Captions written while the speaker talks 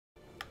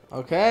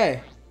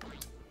Okay.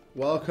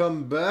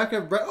 Welcome back,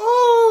 everybody.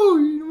 Oh,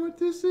 you know what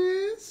this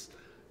is?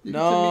 You get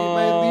to meet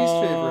my least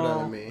favorite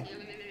enemy.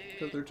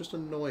 Because they're just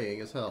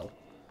annoying as hell.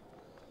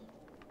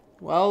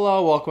 Well,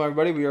 welcome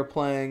everybody. We are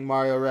playing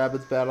Mario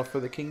Rabbids Battle for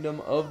the Kingdom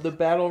of the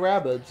Battle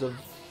Rabbids of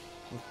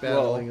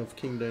Battling of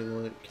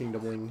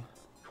Kingdomling.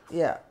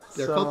 Yeah.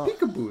 They're called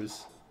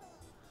peekaboos.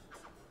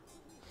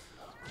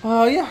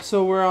 Yeah,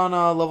 so we're on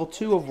level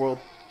 2 of World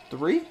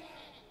 3,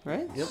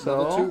 right? Yep,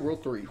 so, level 2,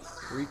 World 3.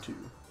 3-2.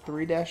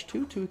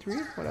 3-2,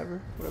 2-3,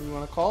 whatever you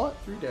want to call it.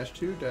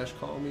 3-2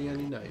 call me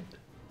any night.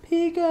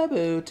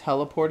 Peekaboo,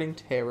 teleporting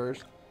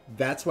terrors.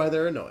 That's why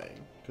they're annoying.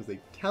 Because they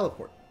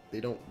teleport. They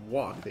don't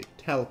walk, they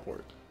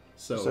teleport.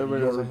 So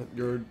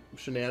your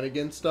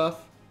shenanigan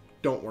stuff,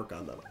 don't work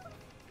on them.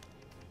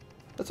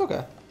 That's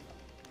okay.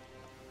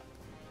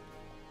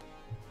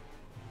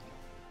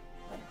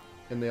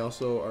 And they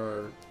also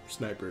are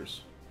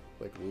snipers,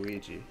 like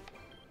Luigi.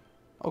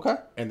 Okay.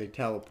 And they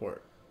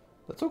teleport.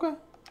 That's okay.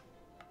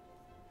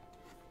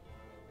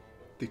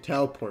 They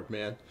teleport,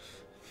 man.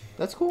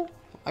 That's cool.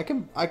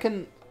 I'm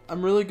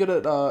really good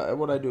at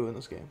what I do in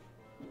this game.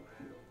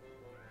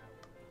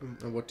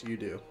 And what do you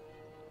do?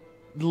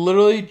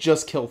 Literally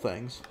just kill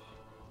things.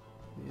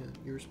 Yeah,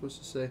 you were supposed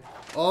to say,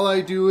 all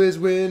I do is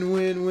win,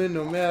 win, win,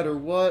 no matter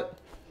what.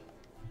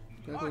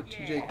 Gotta go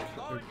DJ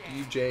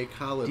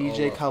Khaled.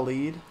 DJ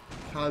Khaled.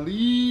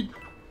 Khaled.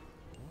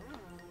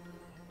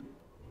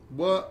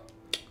 What?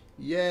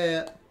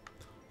 Yeah.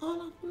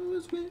 All I do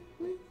is win,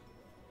 win.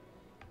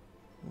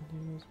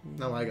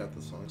 Now I got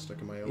the song stuck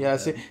in my own Yeah,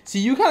 head. see,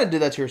 you kind of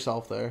did that to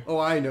yourself there. Oh,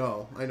 I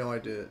know I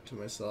did it to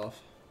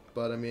myself.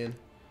 But, I mean,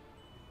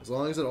 as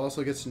long as it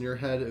also gets in your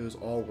head, it was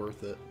all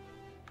worth it.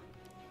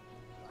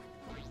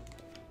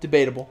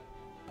 Debatable.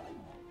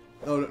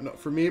 No.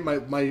 For me,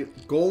 my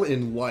goal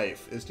in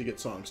life is to get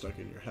songs stuck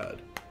in your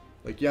head.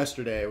 Like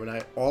yesterday,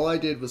 when all I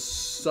did was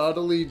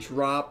subtly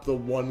drop the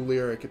one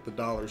lyric at the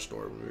dollar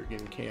store when we were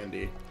getting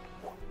candy.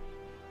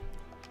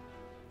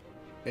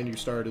 And you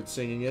started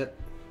singing it.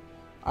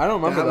 I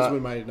don't remember that. That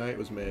was when my night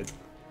was made.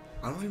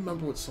 I don't even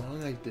remember what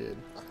song I did.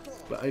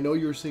 But I know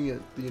you were singing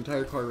it the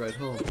entire car ride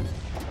home.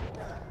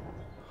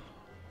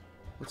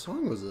 What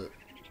song was it?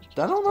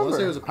 I don't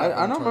remember. It was a Pat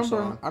I don't Benatar remember.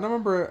 song. I don't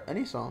remember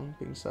any song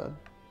being said.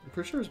 I'm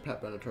pretty sure it was a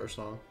Pat Benatar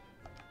song.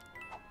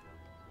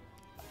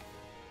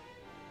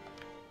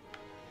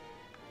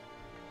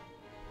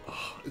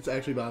 Oh, it's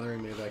actually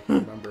bothering me that I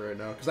can't remember right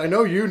now. Because I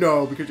know you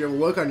know because you have a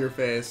look on your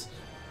face.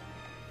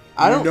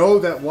 I don't know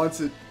that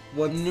once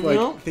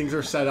No. things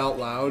are said out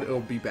loud, it'll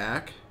be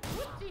back.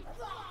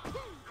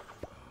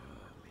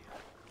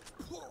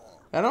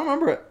 I don't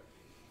remember it.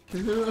 I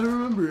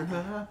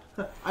remember.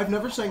 I've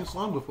never sang a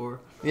song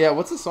before. Yeah,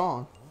 what's the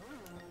song?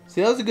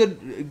 See, that was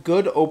a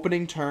good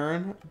opening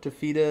turn.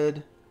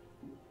 Defeated.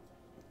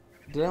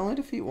 Did I only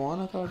defeat one?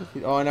 I thought I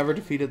defeated. Oh, I never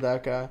defeated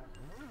that guy.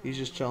 He's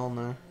just chilling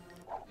there.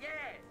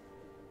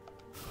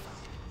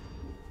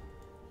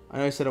 I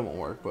know I said it won't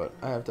work, but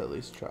I have to at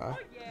least try.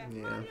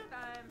 Yeah.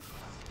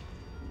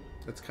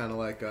 It's kind of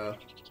like a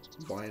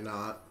why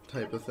not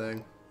type of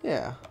thing.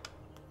 Yeah.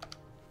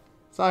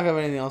 It's not gonna have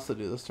anything else to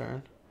do this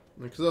turn.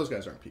 Because those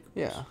guys aren't peekaboos.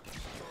 Yeah.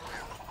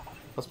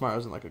 Plus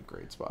Mario's in like a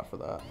great spot for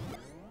that.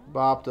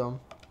 Bopped him.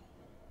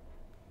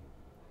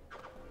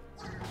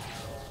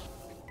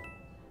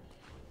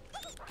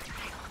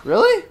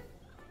 Really?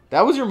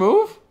 That was your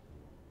move?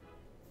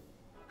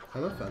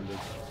 I'm offended.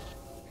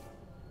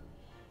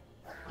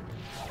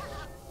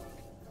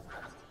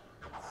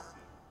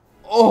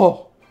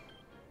 Oh!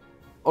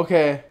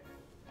 Okay.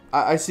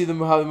 I see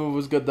how the move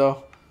was good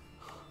though.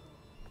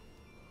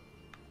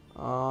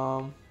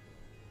 I'm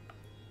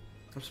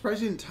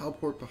surprised he didn't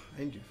teleport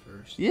behind you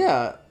first.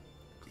 Yeah.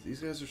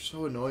 These guys are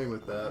so annoying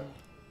with that.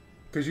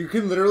 Because you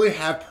can literally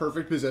have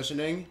perfect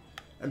positioning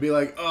and be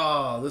like,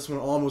 oh, this one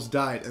almost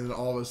died. And then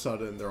all of a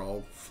sudden, they're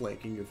all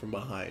flanking you from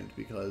behind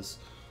because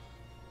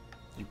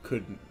you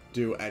couldn't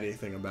do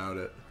anything about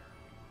it.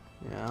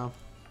 Yeah.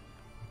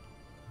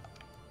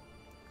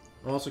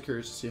 I'm also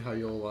curious to see how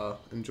you'll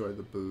enjoy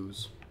the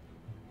boos.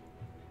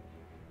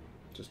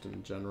 Just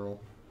in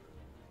general.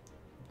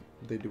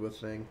 They do a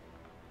thing.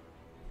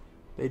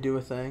 They do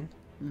a thing.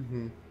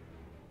 Mm-hmm.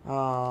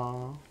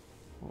 We'll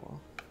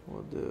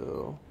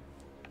do.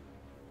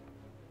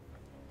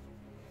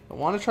 I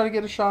want to try to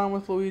get a shot on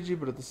with Luigi,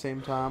 but at the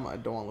same time, I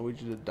don't want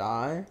Luigi to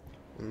die.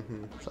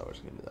 Mm-hmm. So we're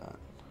just gonna do that.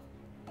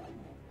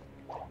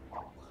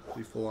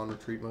 Be full on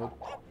retreat mode.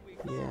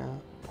 Yeah.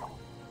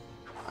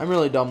 I'm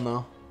really dumb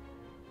though.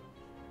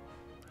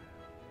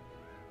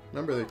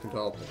 Remember, they can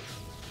teleport.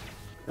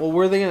 Well,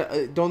 where are they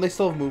gonna? Don't they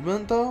still have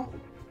movement though?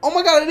 Oh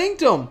my god! It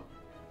inked him.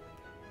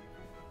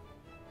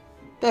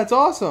 That's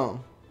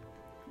awesome.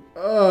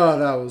 Oh,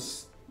 that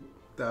was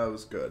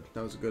good.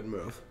 That was a good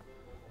move.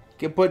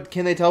 But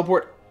can they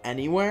teleport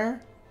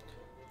anywhere?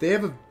 They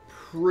have a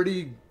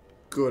pretty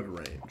good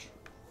range.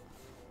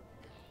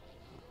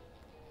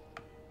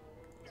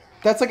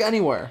 That's like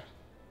anywhere.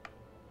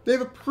 They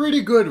have a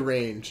pretty good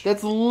range.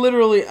 That's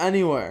literally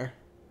anywhere.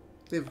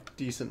 They have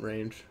decent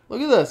range.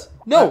 Look at this.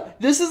 No,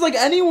 this is like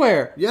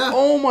anywhere. Yeah.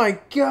 Oh my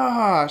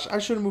gosh. I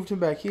should have moved him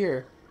back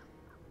here.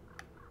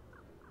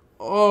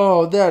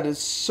 Oh, that is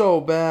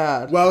so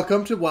bad.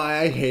 Welcome to why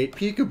I hate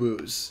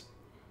peekaboos.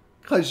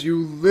 Because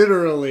you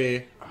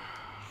literally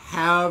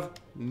have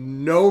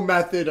no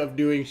method of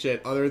doing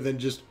shit other than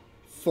just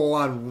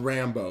full-on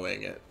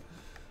Ramboing it.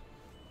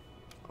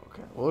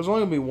 Okay. Well, there's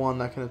only going to be one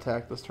that can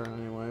attack this turn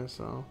anyway,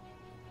 so...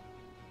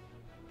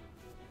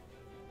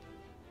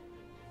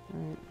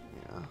 Right.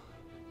 Yeah.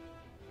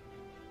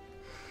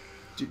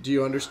 Do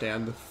you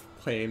understand the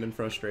pain and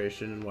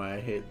frustration and why I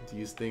hate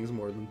these things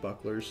more than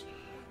bucklers?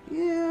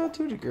 Yeah,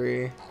 to a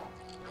degree.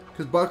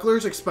 Because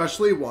bucklers,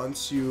 especially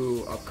once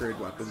you upgrade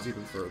weapons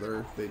even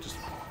further, they just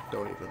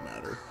don't even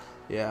matter.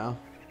 Yeah.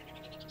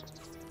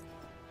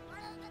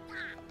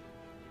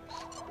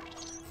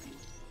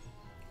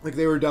 Like,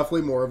 they were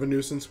definitely more of a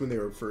nuisance when they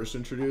were first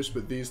introduced,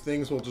 but these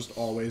things will just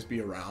always be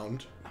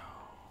around.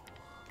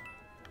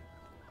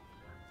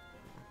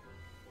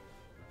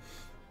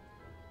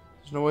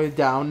 There's no way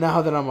down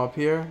now that I'm up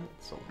here.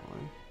 It's so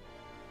annoying.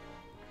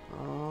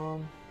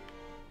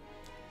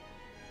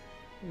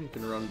 You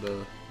can run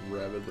to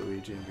Rabbid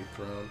Luigi and be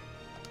thrown.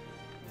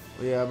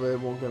 Yeah, but it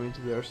won't get me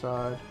to the other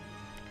side.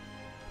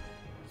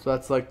 So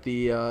that's like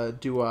the,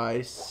 do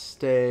I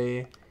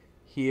stay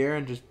here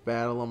and just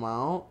battle them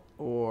out?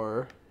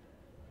 Or...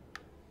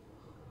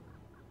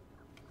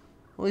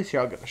 At least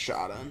here I'll get a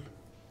shot in.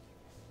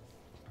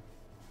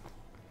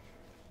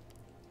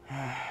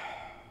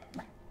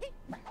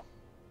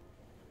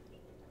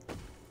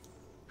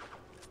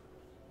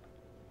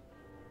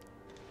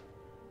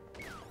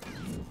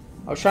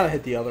 I was trying to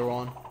hit the other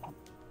one.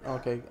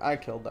 Okay, I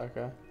killed that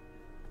guy.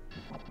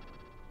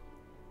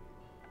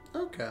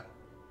 Okay. I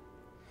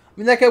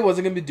mean, that guy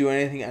wasn't going to be doing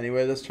anything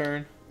anyway this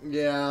turn.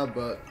 Yeah,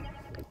 but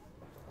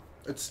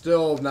it's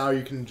still, now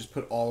you can just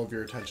put all of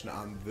your attention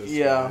on this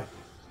guy.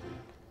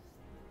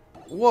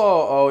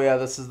 Whoa, oh yeah,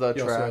 this is the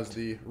He track. also has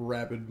the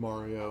Rabid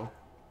Mario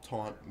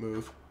taunt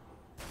move.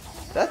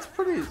 That's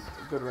pretty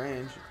good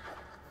range.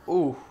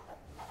 Ooh.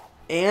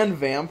 And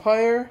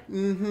Vampire?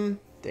 Mm-hmm.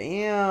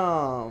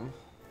 Damn.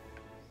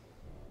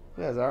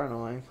 You guys are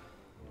annoying.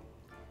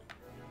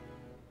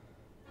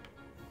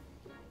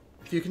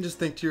 You can just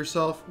think to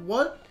yourself,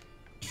 what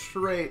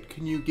trait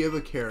can you give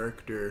a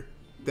character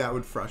that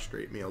would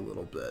frustrate me a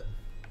little bit?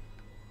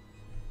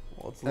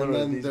 Well, it's And literally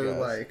then these they're guys.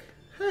 like,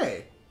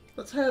 hey,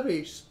 let's have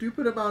a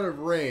stupid amount of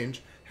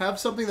range. Have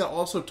something that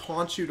also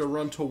taunts you to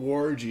run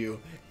towards you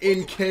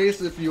in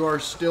case if you are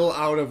still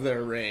out of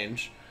their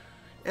range.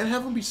 And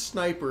have them be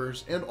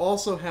snipers and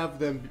also have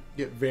them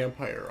get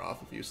vampire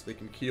off of you so they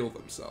can heal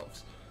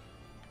themselves.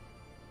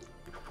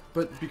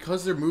 But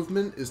because their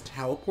movement is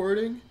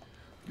teleporting,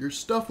 your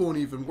stuff won't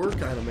even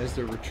work on them as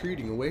they're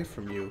retreating away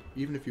from you,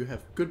 even if you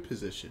have good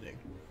positioning.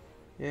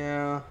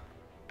 Yeah.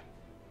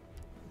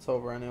 It's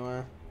over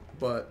anyway.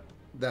 But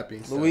that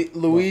being said,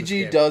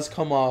 Luigi does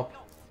come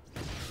up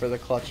for the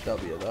clutch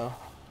W though.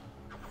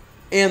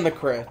 And the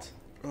crit.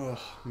 Oh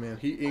man,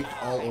 he inked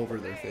all over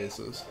their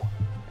faces.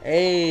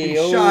 Hey,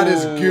 He shot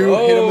his goo,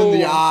 hit him in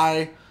the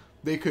eye.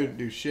 They couldn't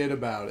do shit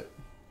about it.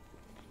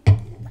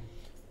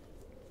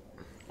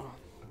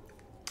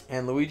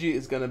 And Luigi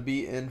is going to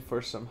be in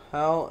for some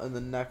hell in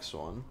the next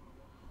one.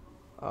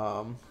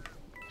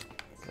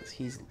 Because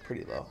he's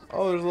pretty low.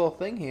 Oh, there's a little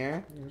thing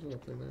here. There's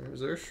nothing there.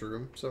 Is there a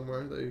shroom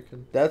somewhere that you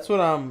can That's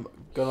what I'm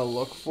going to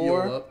look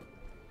for. heal up?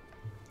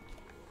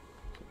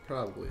 It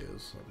probably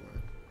is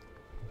somewhere.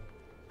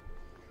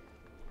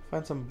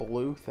 Find some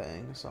blue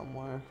thing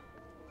somewhere.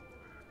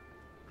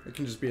 It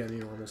can just be any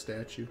normal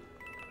statue.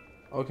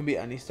 Oh, it can be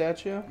any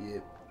statue?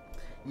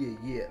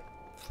 Yeah.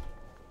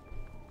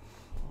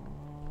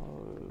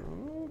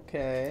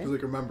 Okay. Because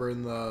like remember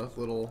in the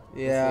little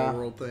full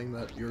world thing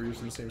that you were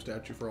using the same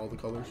statue for all the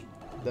colors?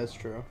 That's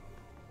true.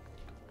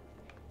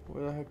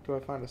 Where the heck do I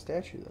find a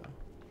statue though?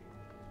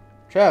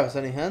 Travis,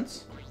 any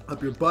hints?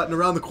 Up your butt and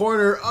around the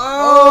corner.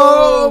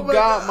 Oh,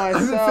 got I'm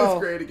in myself.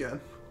 5th grade again.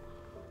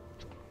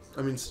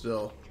 I mean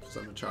still, because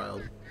I'm a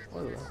child.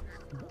 What is that?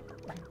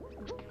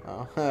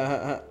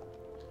 Oh.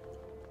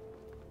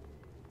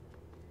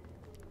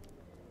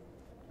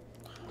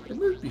 It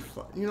would be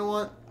fun. You know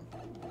what?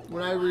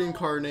 When I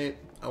reincarnate,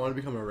 I want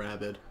to become a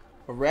rabbit.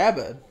 A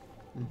rabbit?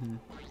 Mm-hmm.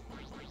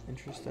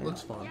 Interesting.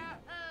 Looks fun.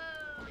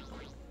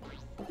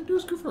 All I do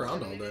is goof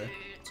around all day.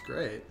 It's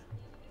great.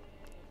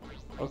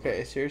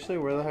 Okay, seriously?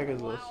 Where the heck is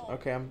this?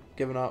 Okay, I'm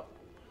giving up.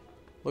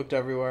 Looked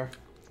everywhere.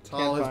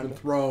 Tall has been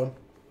thrown.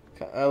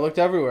 I looked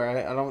everywhere.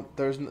 I don't.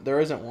 There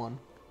isn't one.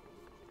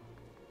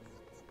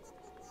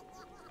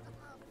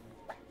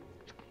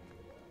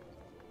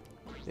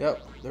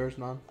 Yep, there's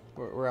none.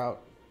 We're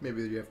out.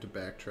 Maybe you have to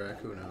backtrack.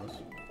 Who knows?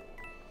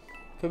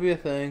 Could be a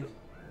thing.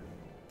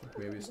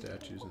 Maybe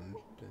statues in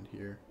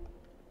here.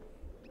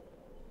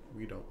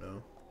 We don't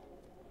know.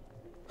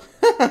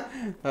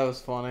 That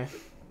was funny.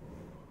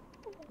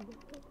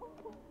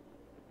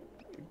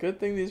 Good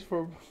thing these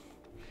four.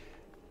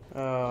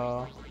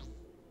 Oh,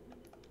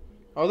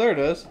 there it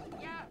is.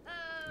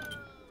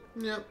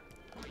 Yep.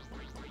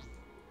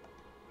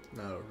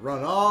 Now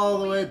run all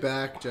the way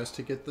back just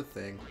to get the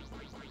thing.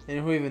 And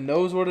who even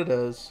knows what it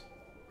is?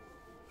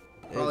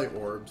 Probably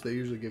orbs. They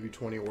usually give you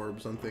 20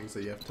 orbs on things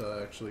that you have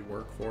to actually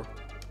work for.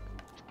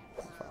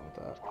 I'm fine with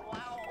that.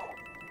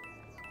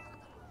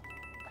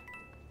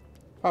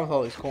 Fine with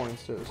all these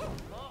coins too. So.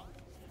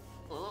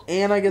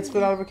 And I get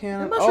spit out of a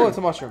cannon. Oh, it's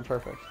a mushroom.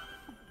 Perfect.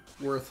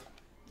 Worth.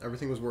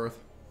 Everything was worth.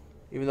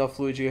 Even though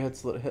Luigi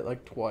hit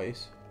like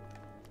twice.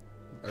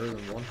 Better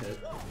than one hit.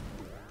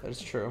 That is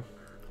true.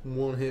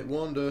 One hit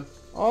wonder.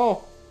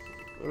 Oh,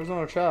 there was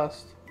another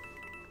chest.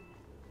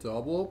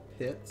 Double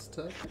hits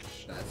to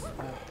chest.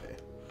 Okay.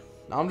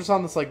 Now I'm just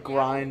on this like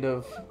grind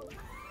of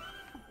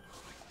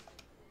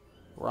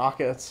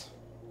rockets.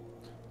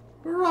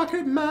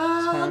 Rocket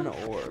Man.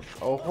 10 orbs.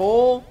 A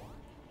whole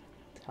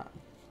 10.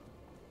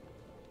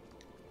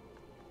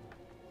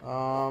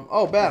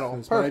 Oh, battle.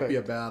 This Perfect. might be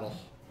a battle.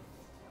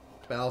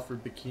 Battle for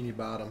Bikini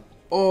Bottom.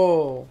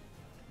 Oh.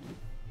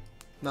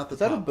 Not the Is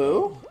that top a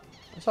boo? one.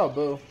 I saw a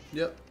boo.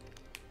 Yep.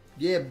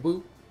 Yeah,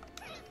 boo.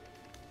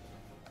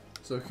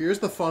 So here's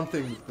the fun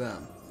thing with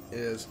them,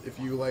 is if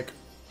you like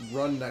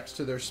run next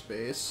to their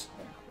space,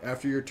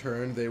 after your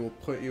turn they will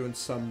put you in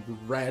some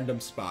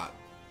random spot.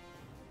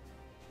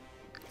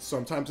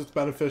 Sometimes it's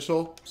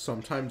beneficial,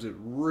 sometimes it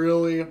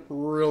really,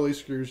 really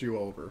screws you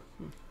over.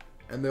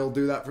 And they'll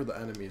do that for the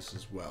enemies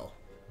as well.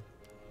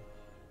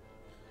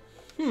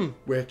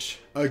 Which,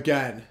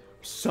 again,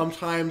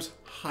 sometimes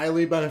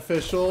highly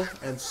beneficial,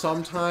 and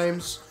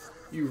sometimes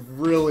you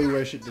really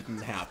wish it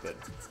didn't happen.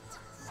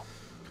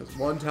 Because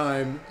one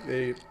time,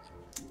 they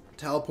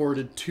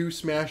teleported 2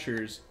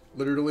 smashers,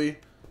 literally,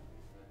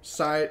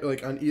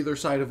 on either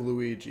side of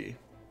Luigi.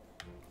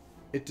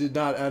 It did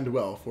not end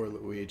well for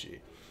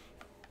Luigi.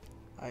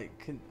 I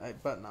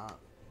bet not.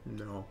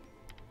 No.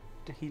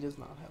 He does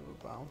not have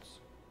a bounce.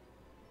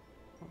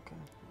 Okay,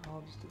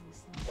 I'll just do this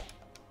thing.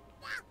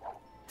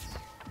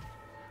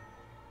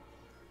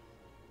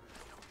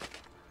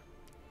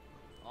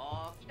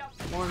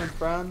 Morning,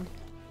 friend.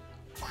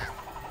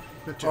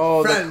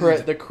 Oh,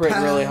 the crit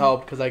really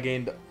helped because I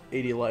gained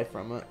 80 life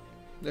from it.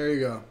 There you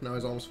go. Now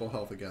he's almost full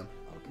health again.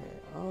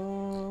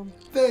 Okay.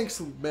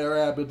 Thanks,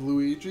 Rabbid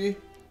Luigi.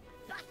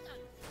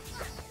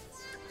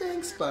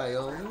 Thanks,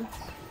 Biome.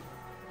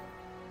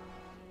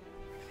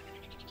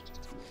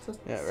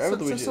 Yeah,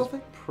 Rabbids Luigi is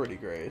pretty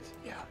great.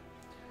 Yeah.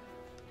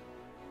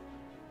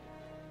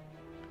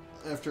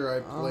 After I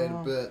played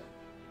a bit,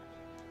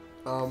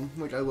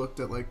 like I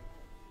looked at like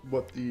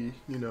what the,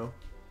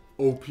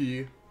 OP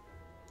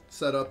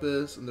setup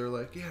is, and they're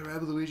like, yeah,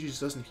 Rabbids Luigi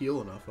just doesn't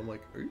heal enough. I'm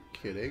like, are you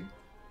kidding?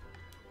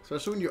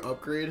 Especially when you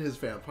upgrade his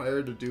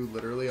vampire to do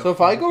literally. So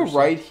if I go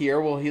right here,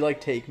 will he like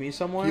take me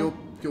somewhere?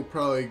 He'll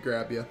probably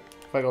grab you.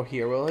 If I go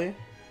here, will he?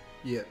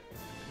 Yeah.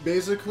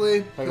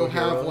 Basically, he'll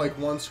have like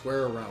one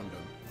square around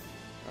him.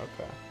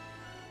 Okay.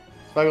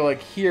 If I go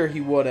like here,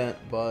 he wouldn't,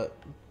 but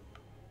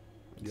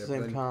at the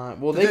same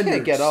time. Well, they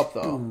can't get up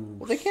though.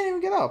 Well, they can't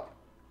even get up.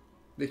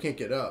 They can't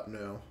get up,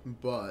 no.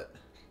 But.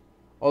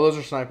 Oh, those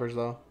are snipers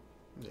though.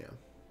 Yeah.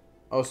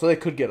 Oh, so they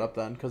could get up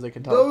then because they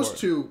can teleport. Those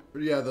two,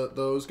 yeah,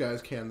 those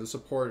guys can. The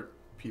support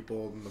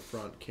people in the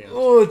front can't.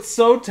 Oh, it's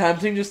so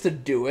tempting just to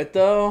do it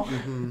though.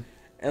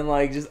 And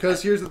like just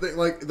because here's the thing,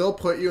 like they'll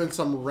put you in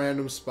some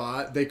random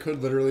spot. They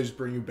could literally just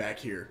bring you back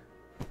here.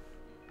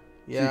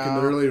 Yeah. So you can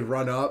literally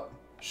run up,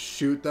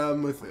 shoot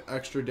them with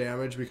extra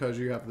damage because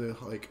you have the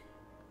like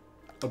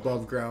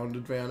above ground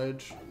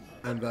advantage,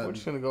 and then we're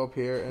just gonna go up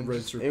here and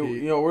rinse, just,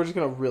 repeat. We're just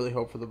gonna really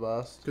hope for the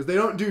best because they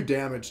don't do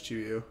damage to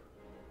you.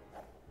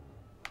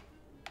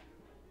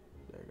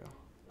 There you go.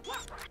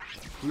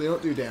 They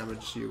don't do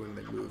damage to you when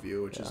they move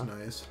you, which is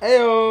nice.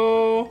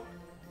 Heyo,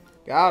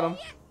 got him.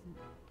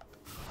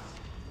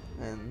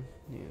 And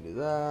you can do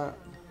that.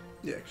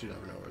 Yeah, because you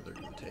never know where they're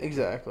gonna take.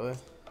 Exactly.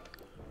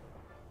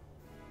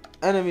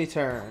 Enemy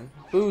turn.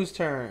 Boo's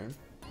turn.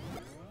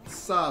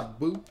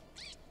 Sabu.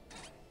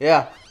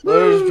 Yeah,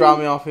 literally just drop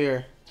me off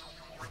here.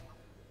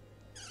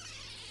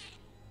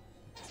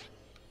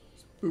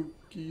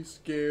 Spooky,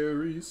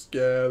 scary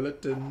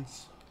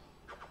skeletons.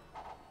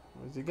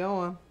 Where's he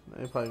going?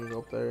 He probably can go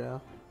up there, yeah.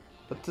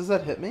 But does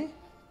that hit me?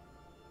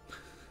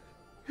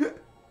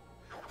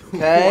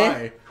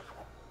 Okay.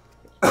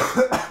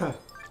 Why?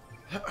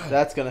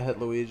 That's gonna hit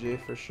Luigi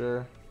for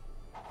sure.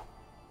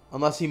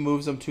 Unless he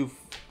moves him too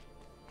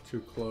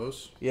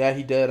close. Yeah,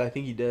 he did. I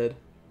think he did.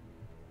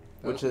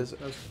 Which is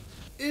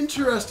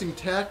interesting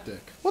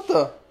tactic. What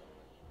the?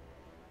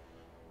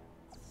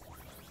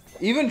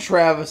 Even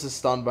Travis is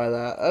stunned by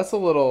that. That's a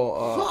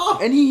little.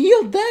 And he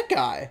healed that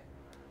guy.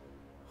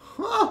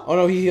 Oh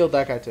no, he healed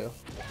that guy too.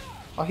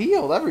 Oh, he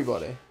healed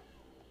everybody.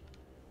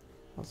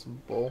 That's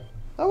some bull.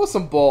 That was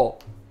some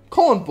bull.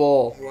 Calling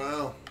bull.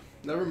 Wow.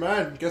 Never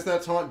mind. Guess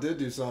that taunt did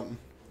do something.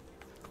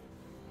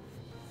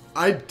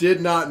 I did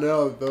not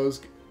know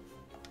those.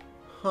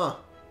 Huh.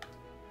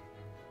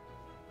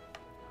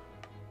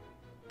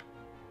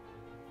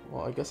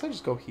 Well, I guess I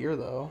just go here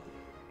though.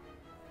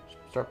 Just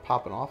start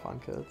popping off on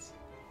kids.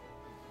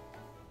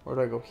 Or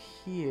do I go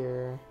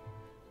here?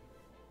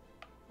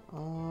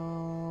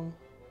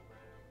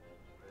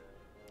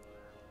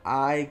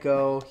 I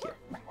go here.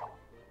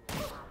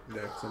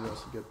 Yeah, because I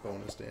also get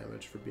bonus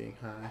damage for being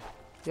high.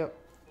 Yep.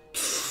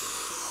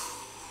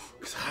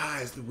 Because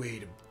high is the way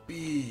to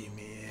be,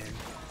 man.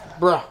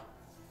 Bruh.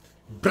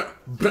 Bruh,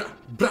 bruh,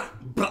 bruh,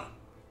 bruh.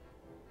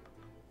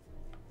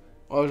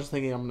 I was just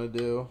thinking I'm gonna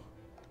do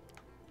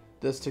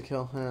this to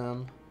kill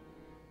him.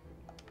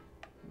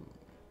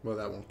 Well,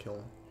 that won't kill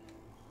him.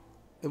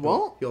 It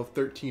won't? He'll have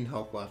 13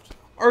 health left.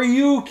 Are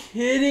you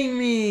kidding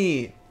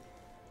me?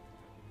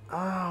 Oh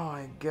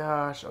my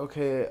gosh.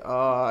 Okay,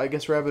 I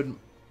guess Rabbid...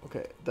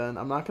 Okay, then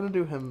I'm not gonna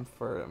do him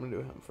first. I'm gonna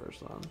do him first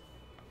then.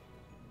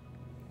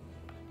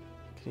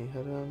 Can you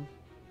hit him?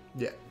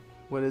 Yeah.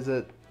 What is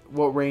it?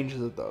 What range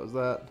is it though? Is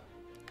that...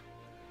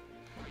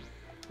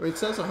 Well, it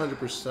says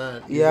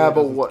 100%. Yeah,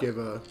 but what... Give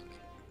a...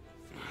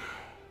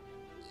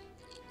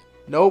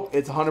 Nope,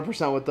 it's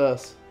 100% with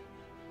this.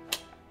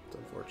 It's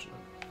unfortunate.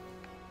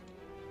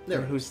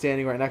 And who's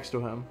standing right next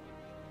to him?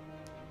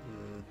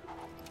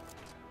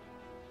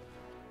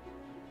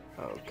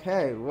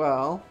 Okay,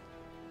 well...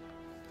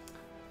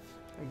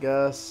 I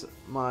guess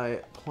my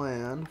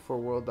plan for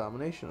world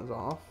domination is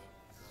off.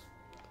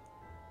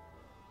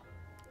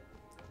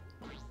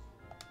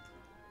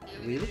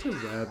 Leave it to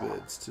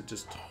Rabbids to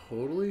just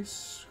totally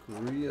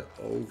screw you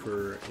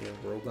over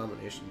in world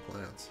domination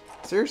plans.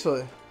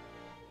 Seriously.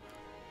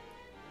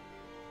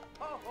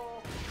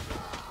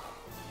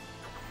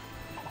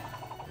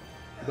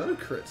 The amount of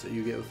crits that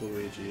you get with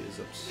Luigi is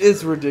absurd.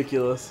 It's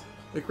ridiculous.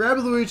 Like,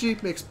 Rabbid Luigi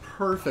makes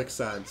perfect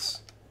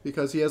sense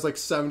because he has like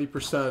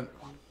 70%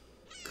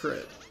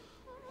 crit.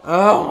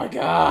 Oh my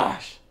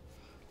gosh.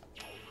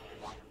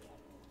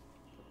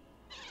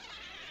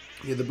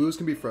 Yeah, the boost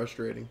can be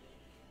frustrating.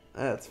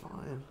 That's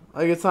fine.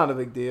 Like, it's not a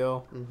big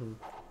deal.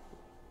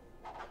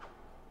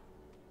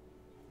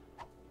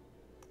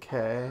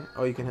 Okay.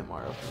 Oh, you can hit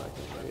Mario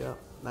from that. Yeah.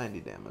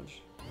 90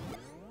 damage.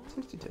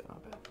 62,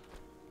 not bad.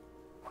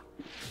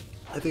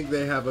 I think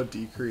they have a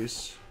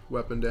decrease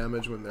weapon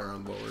damage when they're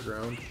on lower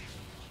ground.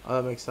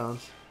 Oh, that makes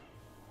sense.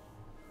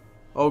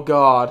 Oh,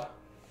 God.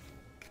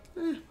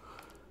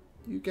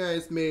 You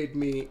guys made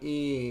me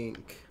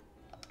ink.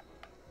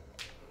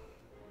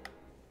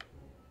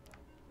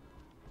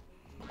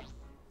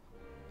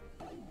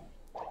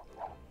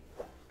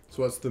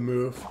 So what's the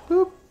move?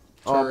 Boop.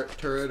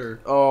 Turret or...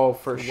 Oh,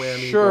 for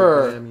whammy,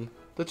 sure. whammy.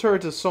 The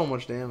turret does so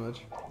much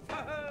damage.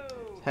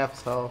 Half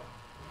his health.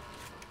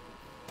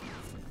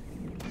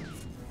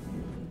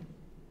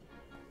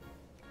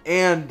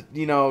 And,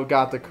 you know,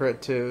 got the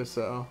crit too,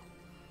 so...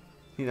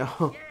 You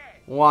know,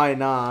 why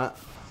not?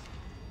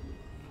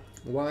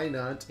 Why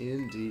not,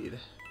 indeed.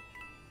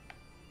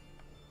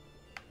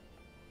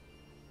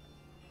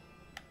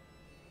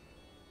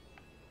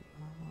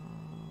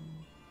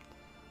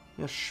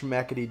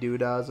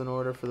 Schmackety-doodah in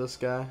order for this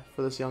guy,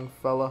 for this young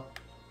fella.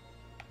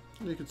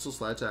 You can still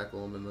slide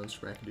tackle him and then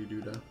schmackety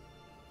doodah.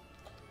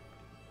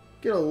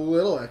 Get a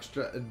little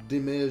extra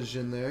damage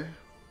in there.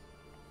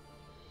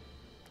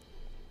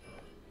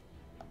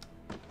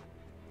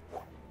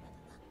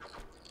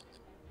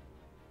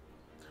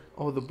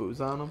 Oh, the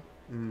booze on him?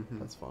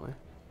 That's funny.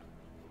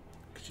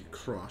 Because you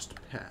crossed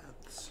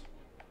paths.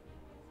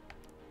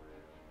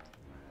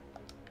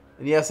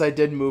 And yes, I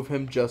did move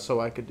him just so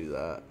I could do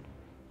that.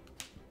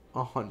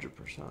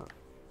 100%.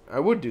 I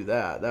would do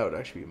that. That would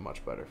actually be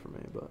much better for me,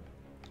 but...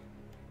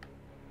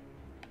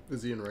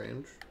 Is he in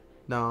range?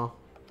 No.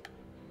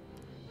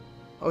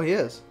 Oh, he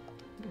is.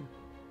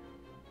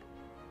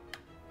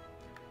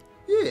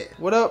 Yeah.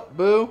 What up,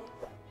 boo?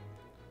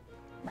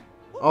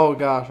 Oh,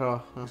 gosh.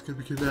 Oh. He's gonna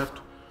be kidnapped.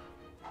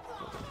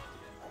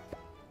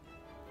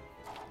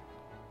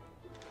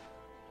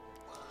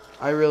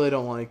 I really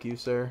don't like you,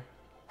 sir.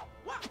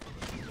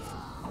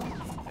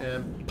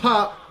 And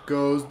pop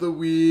goes the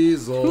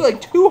weasel.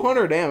 Like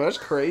 200 damage. That's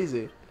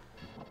crazy.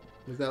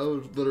 That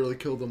would literally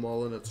kill them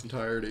all in its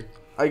entirety.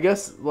 I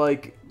guess,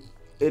 like,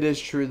 it is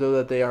true, though,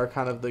 that they are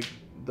kind of the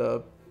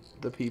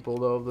people,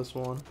 though, of this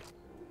one.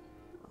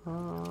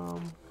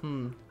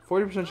 40%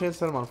 chance to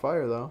set him on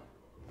fire, though.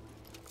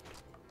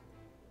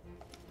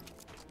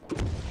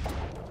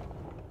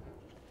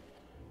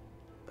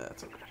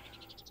 That's okay.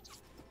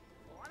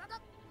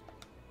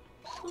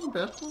 Wasn't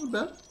bad. Wasn't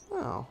bad.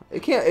 Oh,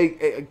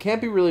 it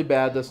can't be really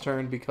bad this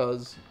turn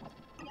because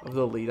of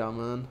the lead I'm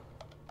in.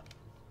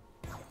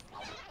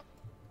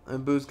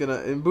 And Boo's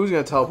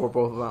gonna teleport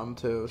both of them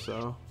too,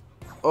 so.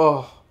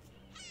 Oh.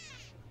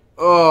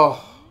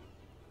 Well.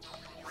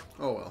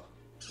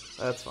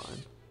 That's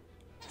fine.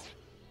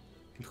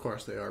 Of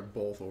course they are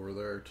both over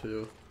there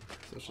too.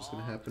 So it's just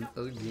gonna happen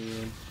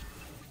again.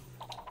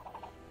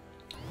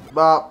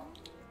 Bop.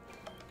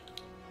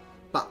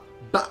 Bop,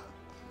 bop.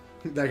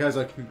 That guy's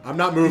like, I'm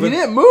not moving. He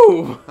didn't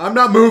move. I'm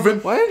not moving.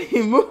 Why didn't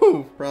he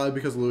move? Probably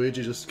because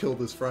Luigi just killed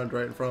his friend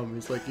right in front of him.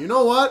 He's like, you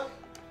know what?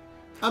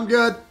 I'm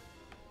good.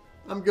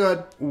 I'm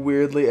good.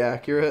 Weirdly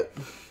accurate.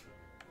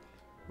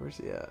 Where's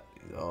he at?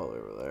 He's all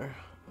over there.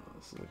 Oh,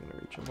 this isn't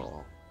gonna reach him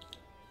all.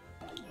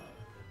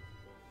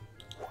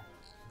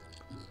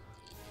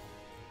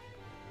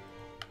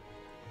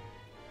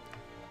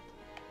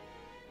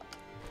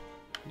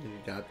 You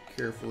got to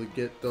carefully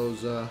get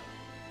those, The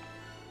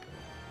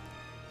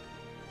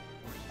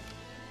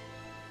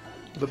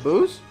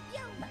booze?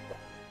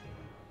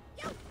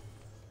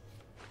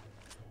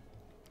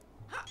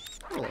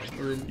 Oh,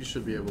 I mean, you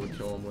should be able to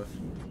kill them with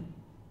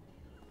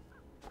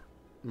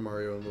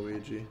Mario and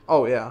Luigi.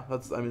 Oh yeah,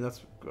 that's what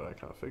I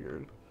kind of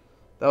figured.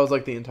 That was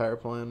like the entire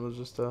plan, was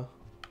just to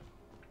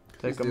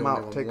take them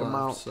out, take them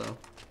out. So.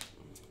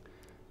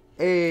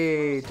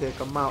 Hey, take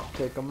them out,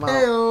 take them out.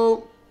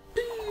 Hey-o.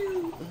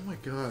 Oh my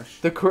gosh.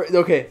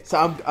 Okay,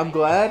 so I'm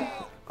glad.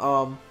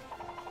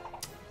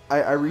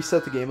 I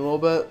reset the game a little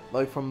bit,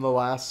 like from the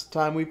last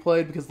time we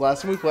played, because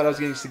last time we played I was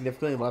getting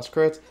significantly less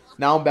crits.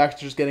 Now I'm back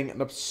to just getting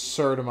an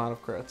absurd amount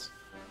of crits.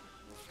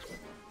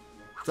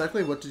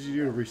 Exactly what did you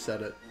do to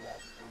reset it?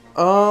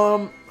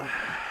 I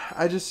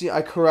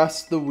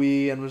caressed the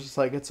Wii and was just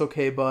like, it's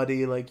okay,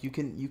 buddy. Like you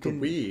can. The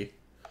Wii.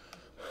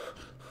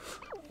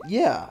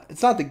 Yeah,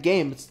 it's not the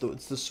game. It's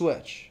the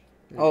Switch.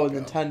 Oh, go.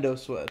 Nintendo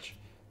Switch.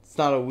 It's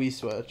not a Wii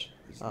Switch.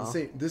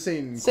 This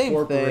ain't Same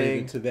incorporated thing.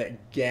 into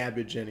that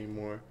garbage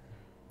anymore.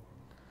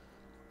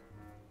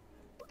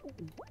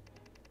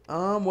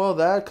 Well,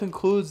 that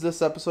concludes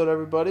this episode,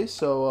 everybody.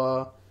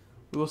 So,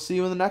 we will see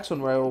you in the next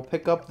one where I will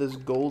pick up this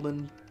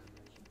golden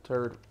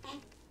turd.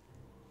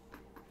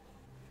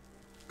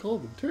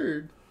 Golden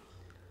turd?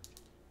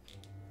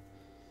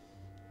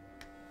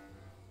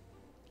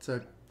 It's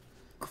a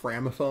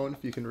gramophone,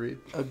 if you can read.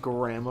 A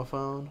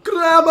gramophone.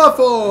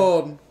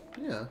 Gramophone!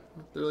 Yeah,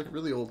 they're like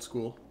really old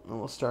school. And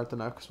we'll start the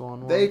next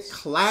one. They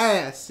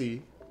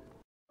classy.